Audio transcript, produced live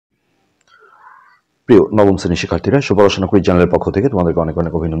প্রিয় নবম শ্রেণীর শিক্ষার্থীরা, সুপড়াশোনা করি চ্যানেলের পক্ষ থেকে তোমাদেরকে অনেক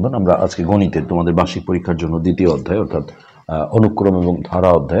অনেক অভিনন্দন। আমরা আজকে গণিতের তোমাদের বার্ষিক পরীক্ষার জন্য দ্বিতীয় অধ্যায় অর্থাৎ অনুক্রম এবং ধারা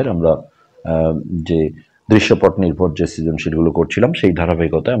অধ্যায়ের আমরা যে দৃশ্যপট নির্ভর যে সৃজনশীলগুলো করছিলাম সেই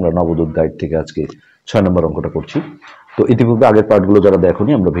ধারাবাহিকতায় আমরা নবোদয় গাইড থেকে আজকে 6 নম্বর অঙ্কটা করছি। তো ইতিপূর্বে আগের পার্টগুলো যারা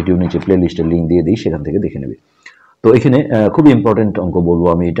দেখোনি, আমরা ভিডিও নিচে প্লে লিস্টের লিঙ্ক দিয়ে দিই, সেখান থেকে দেখে নেবে। তো এখানে খুবই ইম্পর্টেন্ট অঙ্ক বলবো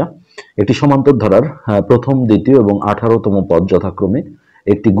আমি। এটা একটি সমান্তর ধারার প্রথম, দ্বিতীয় এবং 18তম পদ যথাক্রমে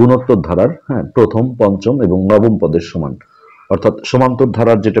একটি গুণোত্তর ধারার প্রথম, পঞ্চম এবং নবম পদের সমান। অর্থাৎ সমান্তর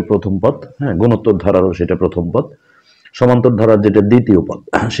ধারার যেটা প্রথম পদ, গুণোত্তর ধারারও সেটা প্রথম পদ। সমান্তর ধারার যেটা দ্বিতীয় পদ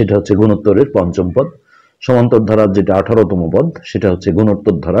সেটা হচ্ছে গুণোত্তরের পঞ্চম পদ। সমান্তর ধারার যেটা 18তম পদ সেটা হচ্ছে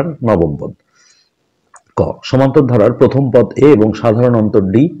গুণোত্তর ধারার নবম পদ। ক, সমান্তর ধারার প্রথম পদ এ এবং সাধারণ অন্তর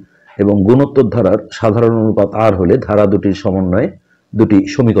ডি এবং গুণোত্তর ধারার সাধারণ অনুপাত আর হলে ধারা দুটির সমন্বয়ে দুটি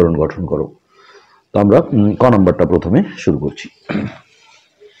সমীকরণ গঠন করো। তো আমরা ক নম্বরটা প্রথমে শুরু করছি।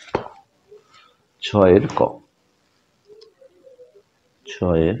 6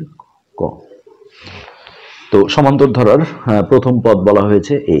 ক। তো সমান্তর ধারার প্রথম পদ বলা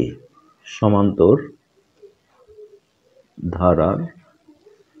হয়েছে এ। সমান্তর ধারার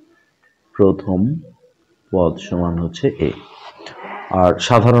প্রথম পদ সমান হচ্ছে এ। আর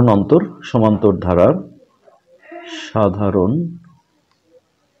সাধারণ অন্তর, সমান্তর ধারার সাধারণ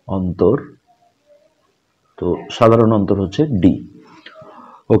অন্তর, তো সাধারণ অন্তর হচ্ছে ডি।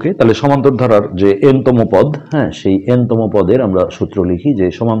 ওকে, তাহলে সমান্তর ধারার যে এনতম পদ, সেই এনতম পদের আমরা সূত্র লিখি যে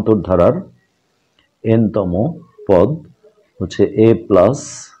সমান্তর ধারার এনতম পদ হচ্ছে এ plus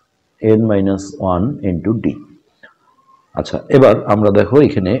N minus 1 into D. আচ্ছা, এবার আমরা দেখো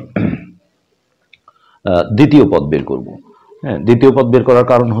এখানে দ্বিতীয় পদ বের করব। দ্বিতীয় পদ বের করার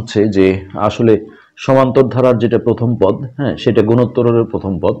কারণ হচ্ছে যে আসলে সমান্তর ধারার যেটা প্রথম পদ, সেটা গুণোত্তরের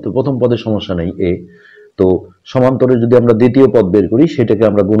প্রথম পদ। তো প্রথম পদের সমস্যা নেই এ, তো সমান্তরে যদি আমরা দ্বিতীয় পদ বের করি সেটাকে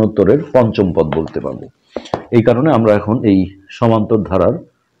আমরা গুণোত্তরের পঞ্চম পদ বলতে পারবো। এই কারণে আমরা এখন এই সমান্তর ধারার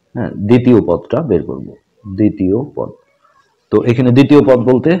দ্বিতীয় পদটা বের করব। দ্বিতীয় পদ, তো এখানে দ্বিতীয় পদ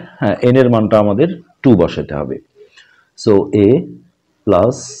বলতে এন এর মানটা আমাদের 2 বসাতে হবে। সো এ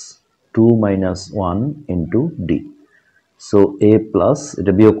plus 2 minus 1 into D. So এ প্লাস,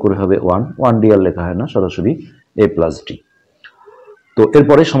 এটা বিয়োগ করে হবে 1 ডি আর লেখা হয় না, সরাসরি এ প্লাস ডি। তো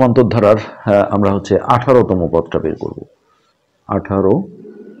এরপরে সমান্তর ধারার আমরা হচ্ছে 18তম পদটা বের করব।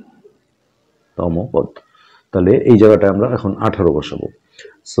 18তম পদ, তাহলে এই জায়গাটায় আমরা এখন 18 বসাবো।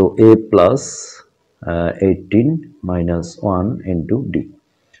 সো এ প্লাস 18 মাইনাস 1 ইন্টু ডি,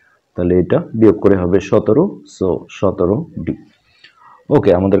 তাহলে এটা বিয়োগ করে হবে 17। So 17 D. ওকে,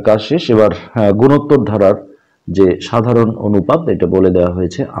 আমাদের কাজ শেষ। এবার গুণোত্তর ধারার যে সাধারণ অনুপাত, এটা বলে দেওয়া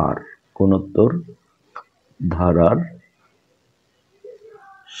হয়েছে আর। গুণোত্তর ধারার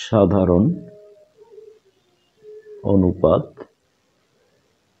সাধারণ অনুপাত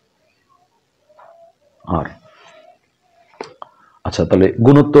আর। আচ্ছা, তাহলে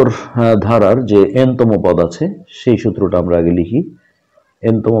গুণোত্তর ধারার যে এনতম পদ আছে সেই সূত্রটা আমরা আগে লিখি।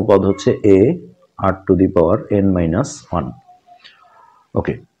 এনতম পদ হচ্ছে এ আর to the power N minus 1।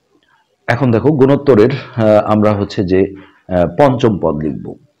 ওকে, এখন দেখো গুণোত্তরের আমরা হচ্ছে যে পঞ্চম পদ লিখব।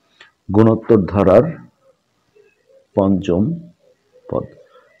 গুণোত্তর ধারার পঞ্চম পদ,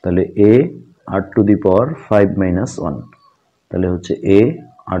 তাহলে এ আর টু দি পাওয়ার 5 মাইনাস 1, তাহলে হচ্ছে এ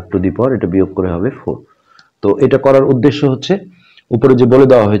আর টু দি পাওয়ার, এটা বিয়োগ করে হবে 4। তো এটা করার উদ্দেশ্য হচ্ছে উপরে যে বলে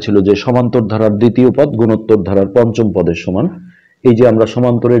দেওয়া হয়েছিল যে সমান্তর ধারার দ্বিতীয় পদ গুণোত্তর ধারার পঞ্চম পদের সমান, এই যে আমরা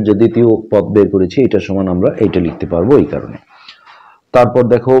সমান্তরের যে দ্বিতীয় পদ বের করেছি এটা সমান আমরা এইটা লিখতে পারবো এই কারণে। তারপর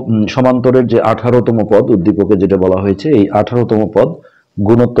দেখো সমান্তরের যে 18তম পদ উদ্দীপকে যেটা বলা হয়েছে, এই 18তম পদ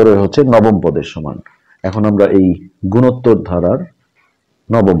গুণোত্তরের হচ্ছে নবম পদের সমান। এখন আমরা এই গুণোত্তর ধারার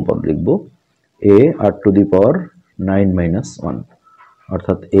নবম পদ লিখব এ আর টু দি পাওয়ার 9 মাইনাস 1,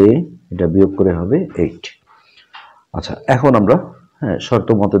 অর্থাৎ এ, এটা বিয়োগ করে হবে 8। আচ্ছা, এখন আমরা শর্ত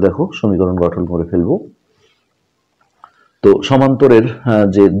মতে দেখো সমীকরণ গঠন করে ফেলবো। তো সমান্তরের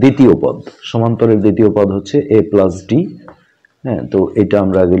যে দ্বিতীয় পদ, সমান্তরের দ্বিতীয় পদ হচ্ছে এ প্লাস ডি। তো এটা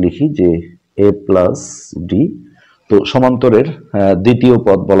আমরা আগে লিখি যে এ প্লাস ডি। তো সমান্তরের দ্বিতীয়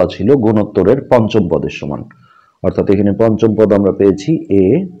পদ বলা ছিল গুণোত্তরের পঞ্চম পদের সমান, অর্থাৎ এখানে পঞ্চম পদ আমরা পেয়েছি এ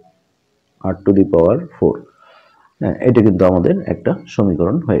আর টু দি পাওয়ার 4। এটা কিন্তু আমাদের একটা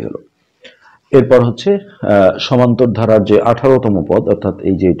সমীকরণ হয়ে গেল। এরপর হচ্ছে সমান্তর ধারার যে 18তম পদ, অর্থাৎ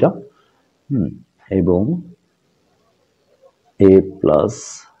এই যে এটা, এবং এ প্লাস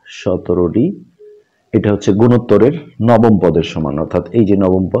 17 ডি, এটা হচ্ছে গুণোত্তরের নবম পদের সমান, অর্থাৎ এই যে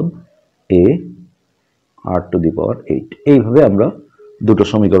নবম পদ এ আর টু দি পাওয়ার 8। এইভাবে আমরা দুটো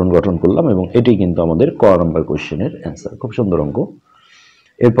সমীকরণ গঠন করলাম এবং এটি কিন্তু আমাদের ক নম্বর কোশ্চেনের অ্যান্সার। খুব সুন্দর অঙ্ক।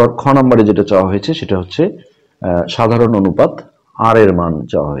 এরপর খ নম্বরে যেটা চাওয়া হয়েছে সেটা হচ্ছে সাধারণ অনুপাত আর এর মান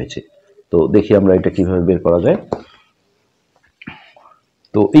চাওয়া হয়েছে। তো দেখি আমরা এটা কিভাবে বের করা যায়।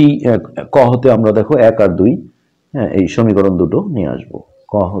 তো এই ক হতে আমরা দেখো 1 আর 2, হ্যাঁ, এই সমীকরণ দুটো নিয়ে আসবো।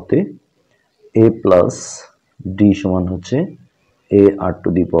 ক হতে a প্লাস ডি সমান হচ্ছে a আর টু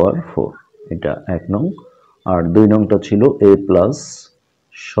দি পাওয়ার 4, এটা 1 নং। আর 2 নংটা ছিল a প্লাস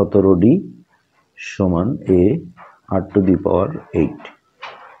 17d সমান a আর টু দি পাওয়ার 8।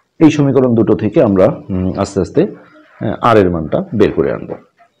 এই সমীকরণ দুটো থেকে আমরা আস্তে আস্তে আর এর মানটা বের করে আনবো।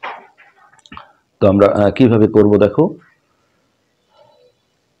 তো আমরা কিভাবে করব দেখো,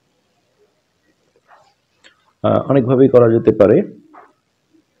 অনেকভাবেই করা যেতে পারে,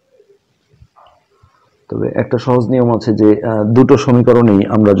 তবে একটা সহজ নিয়ম আছে যে দুটো সমীকরণেই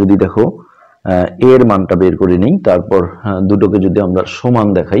আমরা যদি দেখো এর মানটা বের করে নিই, তারপর দুটোকে যদি আমরা সমান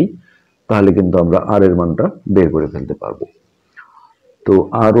দেখাই, তাহলে কিন্তু আমরা আর এর মানটা বের করে ফেলতে পারবো। তো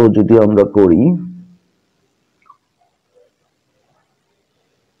আরো যদি আমরা করি,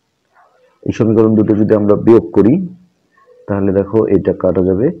 এই সমীকরণ দুটো যদি আমরা বিয়োগ করি, তাহলে দেখো এটা কাটা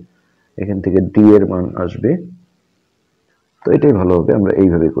যাবে, এখান থেকে ডি এর মান আসবে। তো এটাই ভালো হবে, আমরা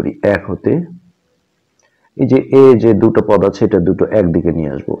এইভাবে করি। 1 হতে এই যে এ যে দুটো পদ আছে, এটা দুটো একদিকে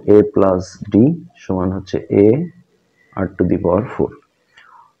নিয়ে আসবো। a প্লাস ডি সমান হচ্ছে a আর টু দি পাওয়ার 4।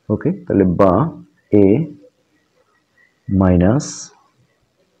 ওকে, তাহলে বা a minus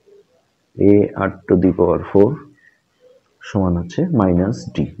a R to the পাওয়ার 4 সমান হচ্ছে মাইনাস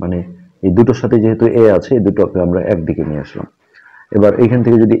ডি, মানে এই দুটোর সাথে যেহেতু a আছে, এই দুটোকে আমরা একদিকে নিয়ে আসলাম। এবার এখান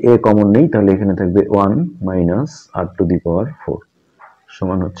থেকে যদি a কমন নেই, তাহলে এখানে থাকবে 1 মাইনাস আর টু দি পাওয়ার 4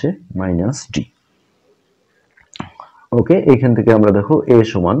 সমান হচ্ছে মাইনাস ডি। ওকে, এখান থেকে আমরা দেখো a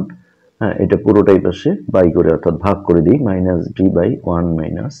সমান, হ্যাঁ, এটা পুরোটাই পাশে বাই করে অর্থাৎ ভাগ করে দিই, minus D by 1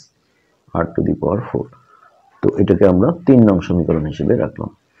 minus R to the পাওয়ার 4। তো এটাকে আমরা 3 নং সমীকরণ হিসেবে রাখলাম।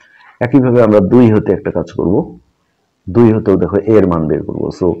 একইভাবে আমরা 2 হতে একটা কাজ করব। 2 হতেও দেখো a এর মান বের করব।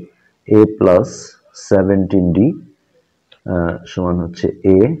 সো a প্লাস 17d সমান হচ্ছে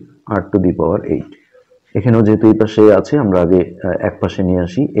a আর টু দি পাওয়ার 8। এখানেও যেহেতু এই পাশে আছে, আমরা আগে এক পাশে নিয়ে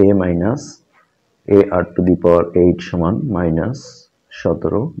আসি, a minus a R to the পাওয়ার 8 সমান মাইনাস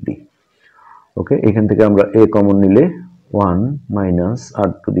 17d। ওকে, এখান থেকে আমরা a কমন নিলে 1 মাইনাস আর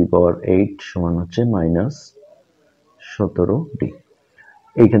টু দি পাওয়ার 8 সমান হচ্ছে মাইনাস 17d।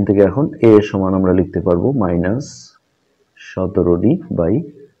 এইখান থেকে এখন a সমান আমরা লিখতে পারবো minus 17d by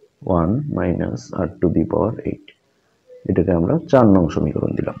 1 minus R to the পাওয়ার 8। এটাকে আমরা 4 নং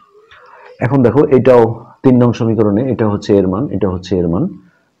সমীকরণ দিলাম। এখন দেখো এটাও 3 নং সমীকরণে, এটা হচ্ছে এর মান, এটা হচ্ছে এর মান,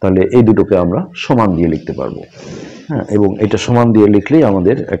 তাহলে এই দুটোকে আমরা সমান দিয়ে লিখতে পারবো। হ্যাঁ, এবং এটা সমান দিয়ে লিখলেই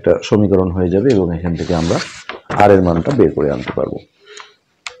আমাদের একটা সমীকরণ হয়ে যাবে এবং এখান থেকে আমরা আর এর মানটা বের করে আনতে পারবো।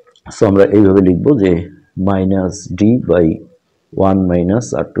 সো আমরা এইভাবে লিখবো যে minus D by 1 minus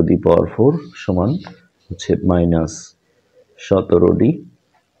R to the পাওয়ার 4 সমান হচ্ছে minus 17d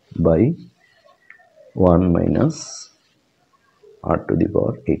by 1 minus R to the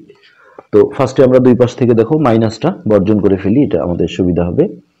পাওয়ার 8। তো ফার্স্টে আমরা দুই পাশ থেকে দেখো মাইনাসটা বর্জন করে ফেলি, এটা আমাদের সুবিধা হবে।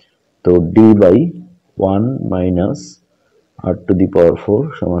 তো D by 1 minus R to the পাওয়ার 4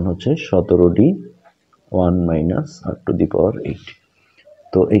 সমান হচ্ছে 17d 1 minus R to the পাওয়ার 8।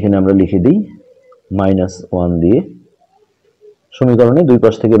 তো এখানে আমরা লিখে দিই মাইনাস 1 দিয়ে, সমীকরণে দুই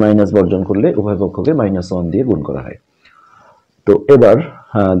পাশ থেকে মাইনাস বর্জন করলে উভয় পক্ষকে মাইনাস 1 দিয়ে গুণ করা হয়। তো এবার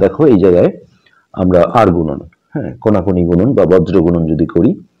দেখো এই জায়গায় আমরা আর গুণন, হ্যাঁ, কোনাকুনি গুণন বা বজ্র গুণন যদি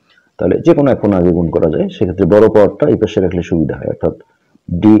করি, তাহলে যে কোনো এক কোণ আগে গুণ করা যায়, সেক্ষেত্রে বড় পাওয়ারটা এই পাশে রাখলে সুবিধা হয়, অর্থাৎ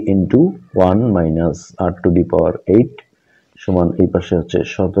D into 1 minus R to the পাওয়ার 8 সমান এই পাশে হচ্ছে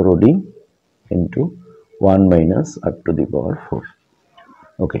 17d into 1 minus R to the পাওয়ার 4।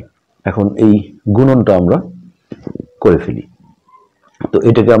 ওকে, এখন এই গুণনটা আমরা করে ফেলি। তো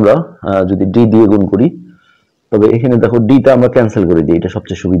এটাকে আমরা যদি ডি দিয়ে গুণ করি, তবে এখানে দেখো ডিটা আমরা ক্যান্সেল করে দিই, এটা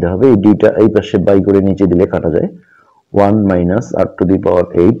সবচেয়ে সুবিধা হবে। এই ডিটা এই পাশে বাই করে নিচে দিলে কাটা যায়। 1 মাইনাস আর টু দি পাওয়ার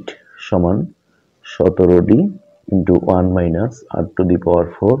 8 সমান 17d into 1 minus R to the power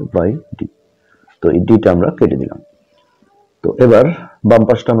 4 by D. তো এই ডিটা আমরা কেটে দিলাম। তো এবার বাম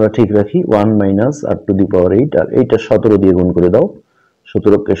পাশটা আমরা ঠিক রাখি, 1 মাইনাস আর টু দি পাওয়ার 8, আর এইটা 17 দিয়ে গুণ করে দাও,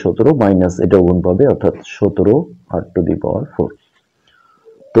 17কে 17 মাইনাস এটাও গুণ পাবে, অর্থাৎ 17 আর টু দি পাওয়ার 4।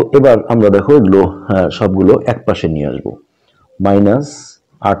 তো এবার আমরা দেখো এগুলো সবগুলো এক পাশে নিয়ে আসবো, মাইনাস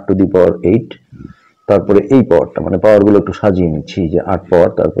আর টু দি পাওয়ার 8, তারপরে এই পাওয়ারটা, মানে পাওয়ারগুলো একটু সাজিয়ে নিচ্ছি, যে 8 পাওয়ার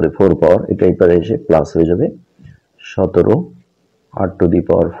তারপরে 4 পাওয়ার, এটা এই পারে এসে প্লাস হয়ে যাবে 17 আর টু দি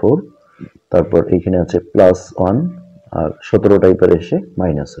পাওয়ার 4, তারপর এইখানে আছে প্লাস 1, আর 17টা এই পারে এসে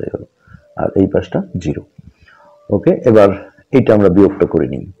মাইনাস হয়ে গেল, আর এই পাশটা 0। ওকে, এবার এইটা আমরা বিয়োগটা করে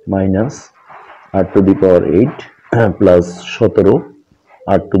নিই, minus R to the power 8 plus 17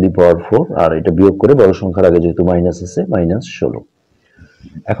 R to the পাওয়ার 4, আর এটা বিয়োগ করে বড় সংখ্যার আগে যেহেতু মাইনাস আছে, মাইনাস 16।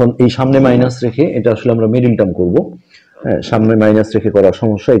 এখন এই সামনে মাইনাস রেখে এটা আসলে আমরা মিডল টার্ম করব। হ্যাঁ, সামনে মাইনাস রেখে করা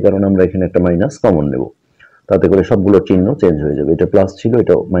সমস্যা, এই কারণে আমরা এখানে একটা মাইনাস কমন নেব, তাতে করে সবগুলো চিহ্ন চেঞ্জ হয়ে যাবে। এটা প্লাস ছিল,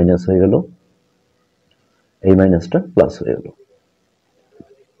 এটা মাইনাস হয়ে গেল, এই মাইনাসটা প্লাস হয়ে গেল।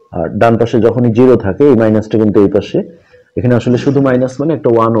 আর ডান পাশে যখনই জিরো থাকে এই মাইনাসটা কিন্তু এই পাশে, এখানে আসলে শুধু মাইনাস মানে একটা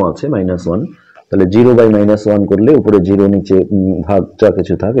ওয়ানও আছে, -1, তাহলে 0/-1 করলে উপরে জিরো নিচে ভাগ যা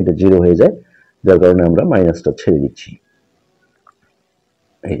কিছু থাক এটা জিরো হয়ে যায়, যার কারণে আমরা মাইনাসটা ছেড়ে দিচ্ছি।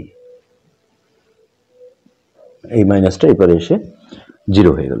 এই মাইনাসটা এই পারে এসে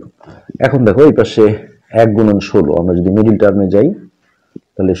জিরো হয়ে গেল। এখন দেখো এই পাশে 1 × 16, আমরা যদি মিডিল টার্মে যাই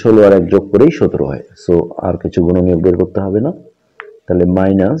তাহলে 16 আর 1 যোগ করেই 17 হয়। সো আর কিছু গুণনীয়ক বের করতে হবে না, তাহলে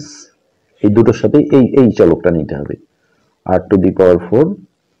মাইনাস এই দুটোর সাথে এই চলকটা নিতে হবে, r⁴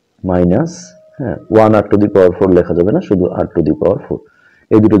 মাইনাস, হ্যাঁ 1r⁴ লেখা যাবে না, শুধু r⁴।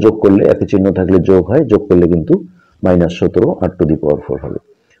 এই দুটো যোগ করলে একই চিহ্ন থাকলে যোগ হয়, যোগ করলে কিন্তু -17 r⁴ হবে,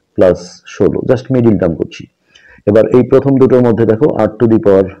 প্লাস 16, জাস্ট মিডিল টার্ম করছি। এবার এই প্রথম দুটোর মধ্যে দেখো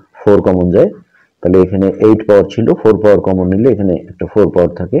r⁴ কমন যায়, তাহলে এখানে 8 পাওয়ার ছিল, 4 পাওয়ার কমন নিলে এখানে একটা 4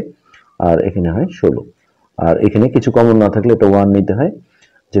 পাওয়ার থাকে, আর এখানে হয় 16। আর এখানে কিছু কমন না থাকলে এটা 1 নিতে হয়,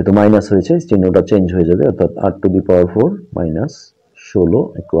 যেহেতু মাইনাস হয়েছে চিহ্নটা চেঞ্জ হয়ে যাবে, অর্থাৎ r⁴ মাইনাস 16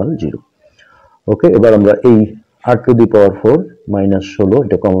 = 0। ওকে, এবার আমরা এই r⁴ মাইনাস 16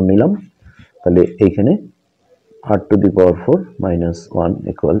 এটা কমন নিলাম, তাহলে এইখানে r⁴ মাইনাস 1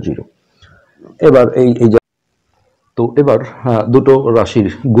 = 0। এবার এই তো এবার দুটো রাশির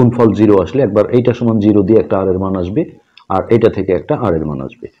গুণফল 0 আসলে একবার এইটা সমান 0 দিয়ে একটা r এর মান আসবে, আর এটা থেকে একটা r এর মান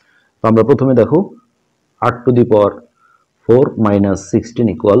আসবে। তো আমরা প্রথমে দেখো r⁴ মাইনাস 16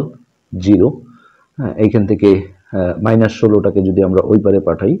 = 0। হ্যাঁ, এইখান থেকে -16টাকে যদি আমরা ওই পারে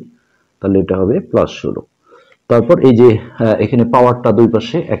পাঠাই তাহলে এটা হবে +16। তারপর এই যে এখানে পাওয়ারটা দুই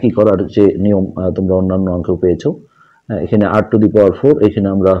পাশে একই করার যে নিয়ম তোমরা অন্যান্য অঙ্কেও পেয়েছো, এখানে r⁴, এখানে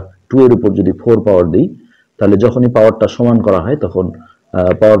আমরা 2 এর উপর যদি 4 পাওয়ার দিই তাহলে যখনই পাওয়ারটা সমান করা হয় তখন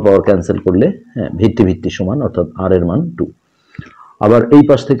পাওয়ার ক্যান্সেল করলে ভিত্তি সমান, অর্থাৎ r এর মান 2। আবার এই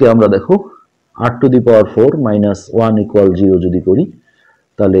পাশ থেকে আমরা দেখো r⁴ মাইনাস 1 = 0 যদি করি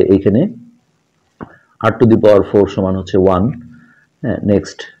তাহলে এখানে r⁴ সমান হচ্ছে 1। হ্যাঁ,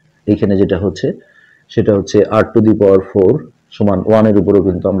 নেক্সট এইখানে যেটা হচ্ছে সেটা হচ্ছে r⁴ সমান 1 এর উপরেও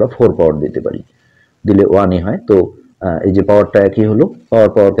কিন্তু আমরা 4 পাওয়ার দিতে পারি, দিলে 1ই হয়। তো এই যে পাওয়ারটা একই হলো,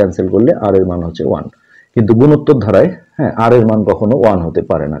 পাওয়ার ক্যান্সেল করলে r এর মান হচ্ছে 1। কিন্তু গুণোত্তর ধারায় হ্যাঁ r এর মান কখনো 1 হতে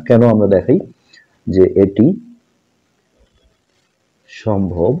পারে না। কেন আমরা দেখাই যে এটি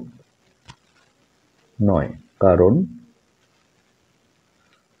সম্ভব নয়, কারণ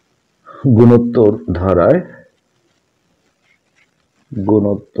গুণোত্তর ধারায়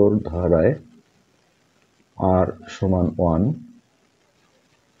r সমান 1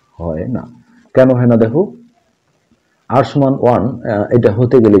 হয় না। কেন হয় না দেখো, r সমান 1 এটা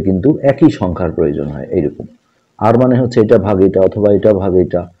হতে গেলে কিন্তু একই সংখ্যার প্রয়োজন হয়, এইরকম r মানে হচ্ছে এটা ভাগ এটা অথবা এটা ভাগ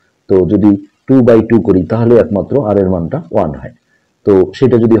এটা। তো যদি 2/2 করি তাহলে একমাত্র r এর মানটা 1 হয়। তো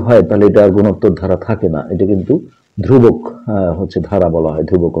সেটা যদি হয় তাহলে এটা আর গুণোত্তর ধারা থাকে না, এটা কিন্তু ধ্রুবক হচ্ছে ধারা বলা হয়,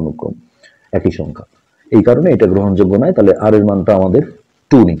 ধ্রুবক অনুক্রম, একই সংখ্যা, এই কারণে এটা গ্রহণযোগ্য নয়। তাহলে r এর মানটা আমাদের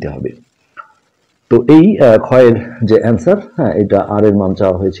 2 নিতে হবে। তো এই ক্ষয়ের যে অ্যান্সার, হ্যাঁ এটা r এর মান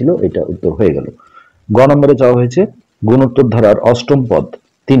চাওয়া হয়েছিল, এটা উত্তর হয়ে গেল। গ নম্বরে চাওয়া হয়েছে গুণোত্তর ধারার অষ্টম পদ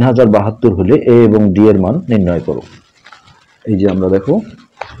 3072 হলে a এবং d এর মান নির্ণয় করো। এই যে আমরা দেখো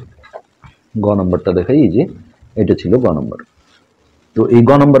গ নম্বরটা দেখাই, এই যে এটা ছিল গ নম্বর। তো এই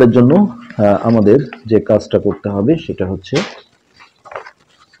গ নম্বরের জন্য আমাদের যে কাজটা করতে হবে সেটা হচ্ছে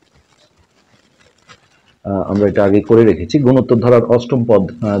আমরা এটা আগে করে রেখেছি। গুণোত্তর ধারার অষ্টম পদ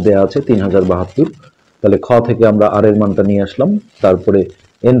দেয়া আছে 3072, তাহলে খ থেকে আমরা r এর মানটা নিয়ে আসলাম, তারপরে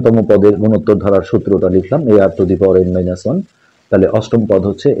n তম পদের গুণোত্তর ধারার সূত্রটা লিখলাম ar⁴n-1, তাহলে অষ্টম পদ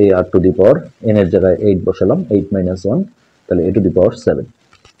হচ্ছে ar⁴n এর জায়গায় 8 বসালাম, 8 - 1, তাহলে a⁴7।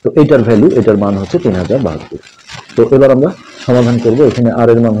 তো এইটার ভ্যালু, এটার মান হচ্ছে 3072। তো এবার আমরা সমাধান করব। এখানে r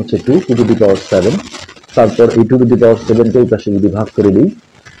এর মান হচ্ছে 2⁻7, তারপর এই 2⁻7 কে এই পাশে যদি ভাগ করে দিই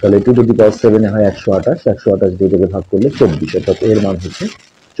তাহলে 2⁻7 হয় 128, 128 দিয়ে থেকে ভাগ করলে 24, অর্থাৎ এর মান হচ্ছে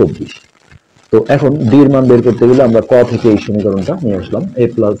 24। তো এখন d এর মান বের করতে গেলে আমরা ক থেকে এই সমীকরণটা নিয়ে আসলাম, a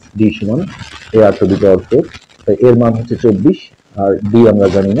 + d = ar⁴, তাই এর মান হচ্ছে 24 আর d আমরা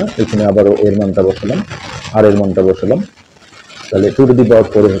জানি না, এখানে আবারও এর মানটা বসালাম, r এর মানটা বসালাম, তাহলে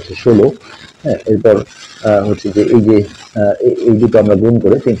 2⁴ হচ্ছে 16। হ্যাঁ, এরপর হচ্ছে যে এই দুটো আমরা গুণ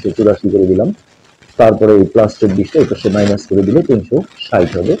করে 384 করে দিলাম, তারপরে এই +24টা এই পাশে মাইনাস করে দিলে 360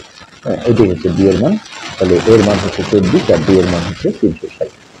 হবে। এটাই হচ্ছে d এর মান, তাহলে এর মান হচ্ছে 24 আর d এর মান হচ্ছে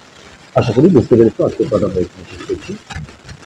 360। আশা করি বুঝতে পেরেছো। আজকের পাঠটা আমরা এখানে শেষ করছি।